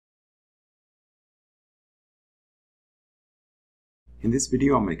In this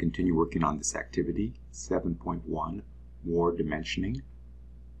video, I'm going to continue working on this activity, 7.1, more dimensioning.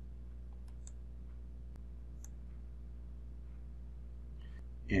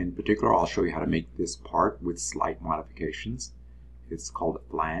 In particular, I'll show you how to make this part with slight modifications. It's called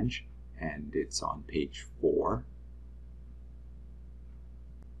a flange, and it's on page 4.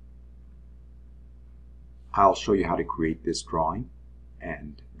 I'll show you how to create this drawing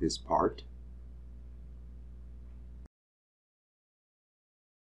and this part.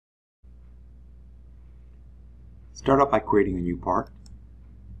 Start out by creating a new part.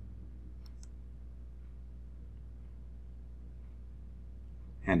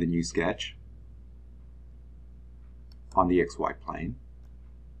 And a new sketch on the XY plane.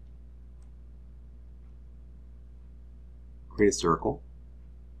 Create a circle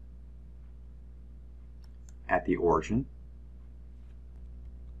at the origin.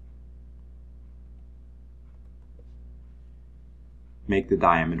 Make the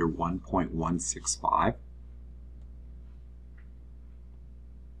diameter 1.165.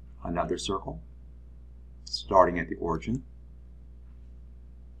 Another circle starting at the origin.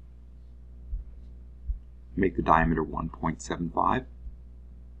 Make the diameter 1.75.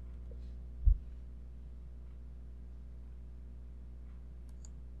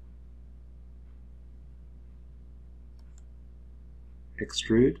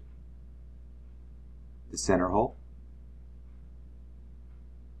 Extrude the center hole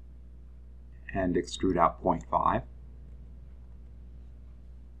and extrude out 0.5.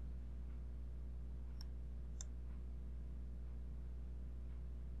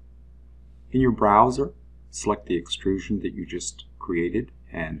 In your browser, select the extrusion that you just created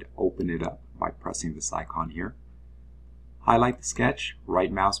and open it up by pressing this icon here. Highlight the sketch,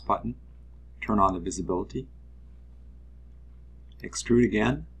 right mouse button, turn on the visibility. Extrude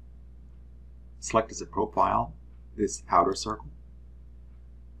again. Select as a profile this outer circle.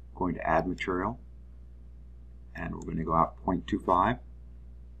 Going to add material, and we're going to go out 0.25.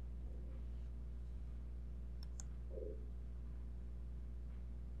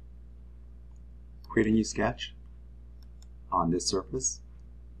 Create a new sketch on this surface.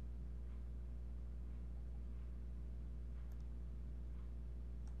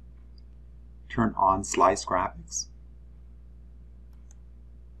 Turn on slice graphics.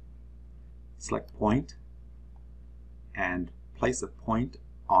 Select point and place a point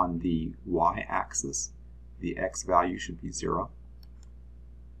on the y-axis. The x value should be 0.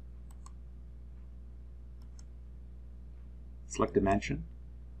 Select dimension.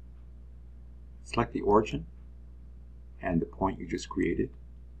 Select the origin and the point you just created.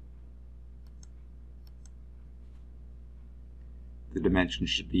 The dimension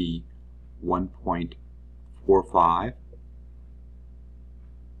should be 1.45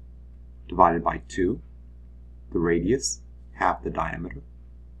 divided by 2. The radius, half the diameter.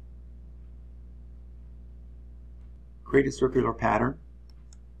 Create a circular pattern.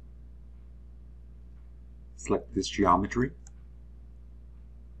 Select this geometry.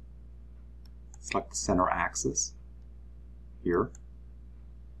 Select the center axis here.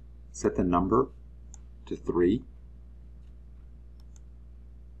 Set the number to 3.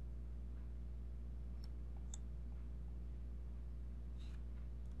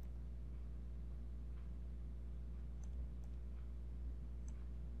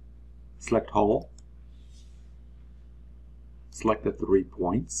 Select hole. Select the 3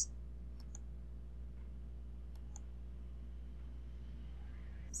 points.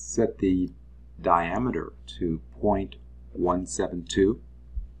 Set the diameter to 0.172.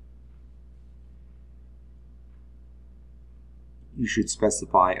 You should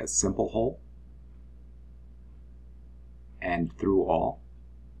specify a simple hole and through all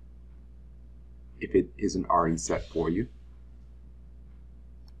if it isn't already set for you.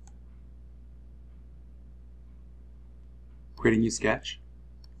 Create a new sketch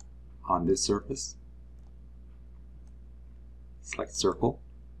on this surface. Select circle.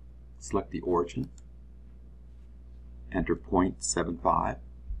 Select the origin. Enter 0.75.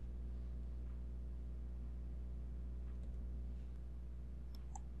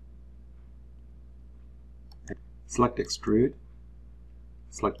 Select extrude.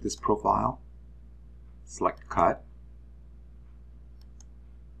 Select this profile. Select cut.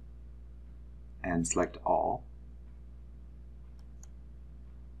 And select all.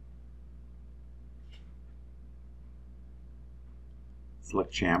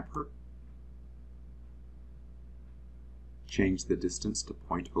 Select chamfer. Change the distance to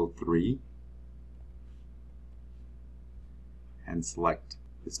 0.03 and select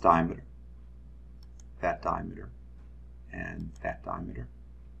this diameter, that diameter, and that diameter.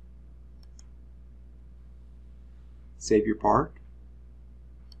 Save your part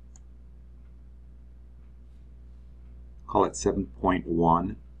Call it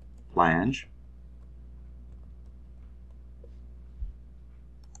 7.1 Flange.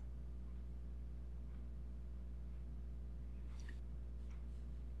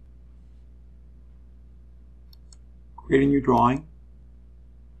 Create a new drawing.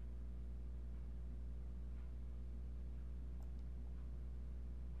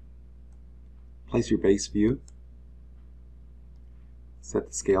 Place your base view. Set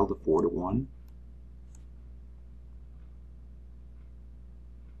the scale to 4:1.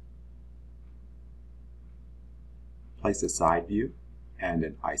 Place a side view and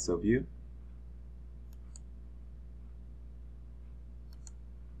an ISO view.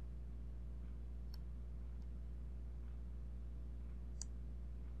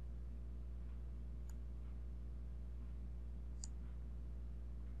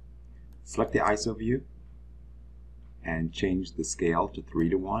 Select the ISO view and change the scale to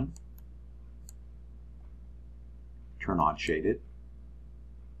 3:1. Turn on Shaded.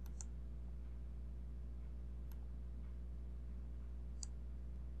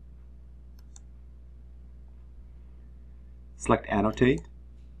 Select Annotate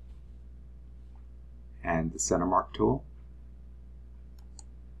and the center mark tool.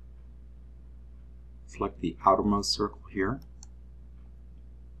 Select the outermost circle here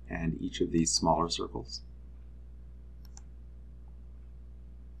and each of these smaller circles.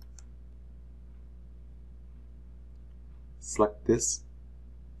 Select this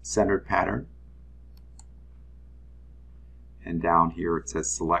centered pattern, and down here it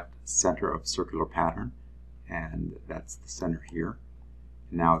says select center of circular pattern, and that's the center here.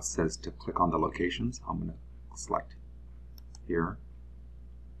 And now it says to click on the locations. I'm going to select here,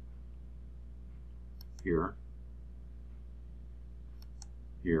 here,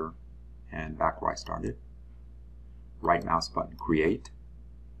 here, and back where I started. Right mouse button, create.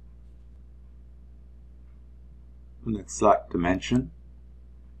 I'm going to select dimension.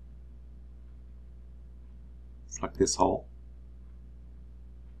 Select this hole.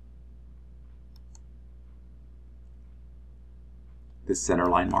 This center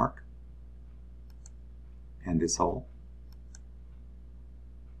line mark. And this hole.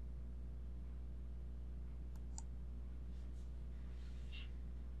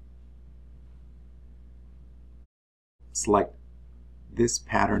 Select this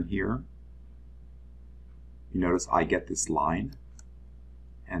pattern here. You notice I get this line,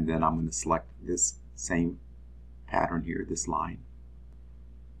 and then I'm going to select this same pattern here, this line.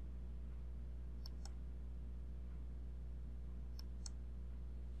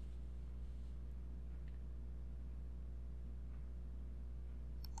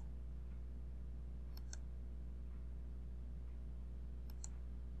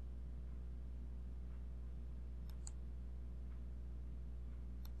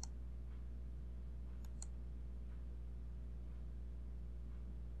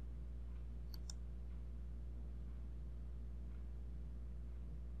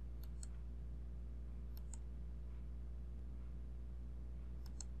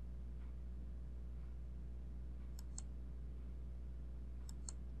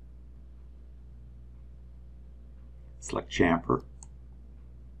 Select Chamfer.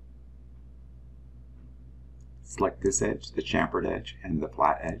 Select this edge, the chamfered edge, and the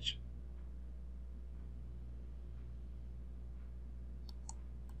flat edge.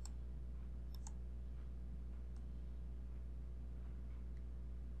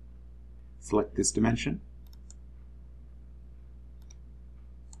 Select this dimension.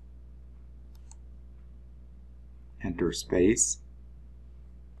 Enter space,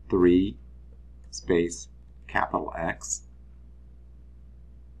 3, space, capital X.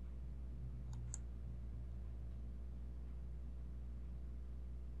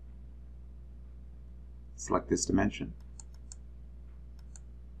 Select this dimension.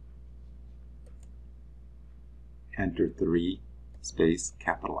 Enter 3, space,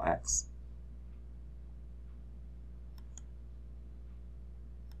 capital X.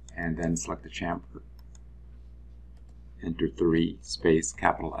 And then select the chamfer. Enter 3, space,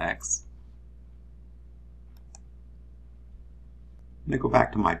 capital X. I'm going to go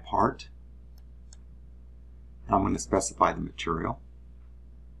back to my part. I'm going to specify the material.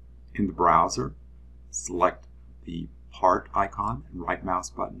 In the browser, select the part icon and right mouse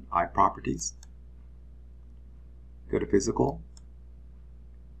button, iProperties. Go to Physical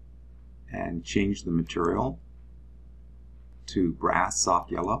and change the material to brass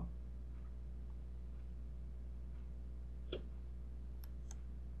soft yellow.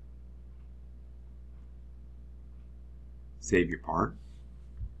 Save your part.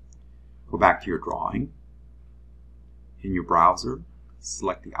 Go back to your drawing. In your browser,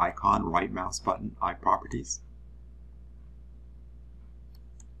 select the icon, right mouse button, iProperties.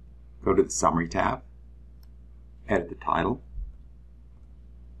 Go to the Summary tab, edit the title,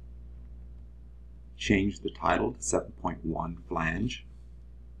 change the title to 7.1 Flange,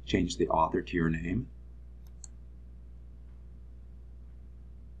 change the author to your name,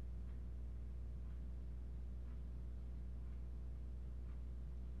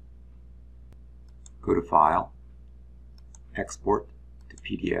 go to File, Export to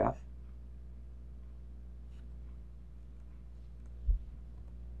PDF,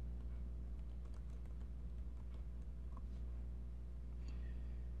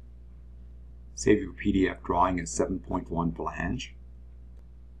 save your PDF drawing as 7.1 Flange,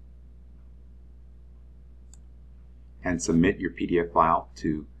 and submit your PDF file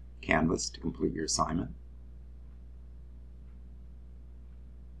to Canvas to complete your assignment.